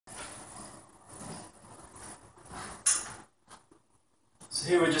So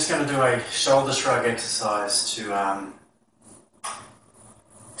here we're just going to do a shoulder shrug exercise to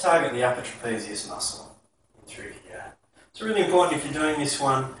target the upper trapezius muscle through here. It's really important if you're doing this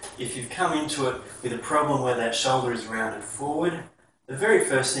one, if you've come into it with a problem where that shoulder is rounded forward, the very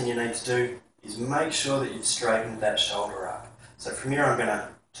first thing you need to do is make sure that you've straightened that shoulder up. So from here I'm going to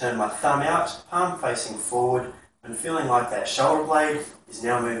turn my thumb out, palm facing forward, and feeling like that shoulder blade is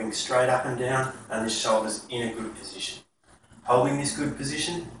now moving straight up and down and this shoulder's in a good position. Holding this good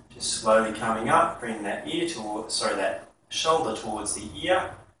position, just slowly coming up, bringing that that shoulder towards the ear,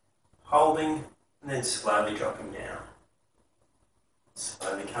 holding, and then slowly dropping down.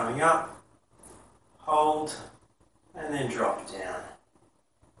 Slowly coming up, hold, and then drop down.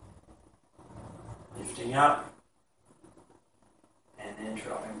 Lifting up, and then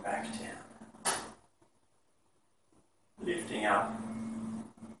dropping back down. Lifting up,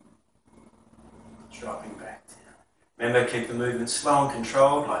 dropping back down. Remember, keep the movement slow and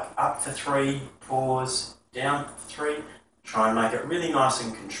controlled, like up for 3, pause, down for 3. Try and make it really nice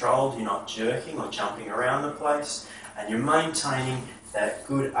and controlled. You're not jerking or jumping around the place, and you're maintaining that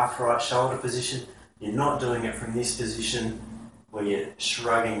good upright shoulder position. You're not doing it from this position where you're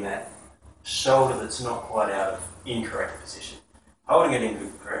shrugging that shoulder that's not quite out of incorrect position. Holding it in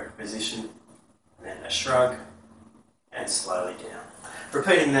good correct position, and then a shrug, and slowly down.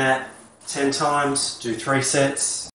 Repeating that 10 times, do 3 sets.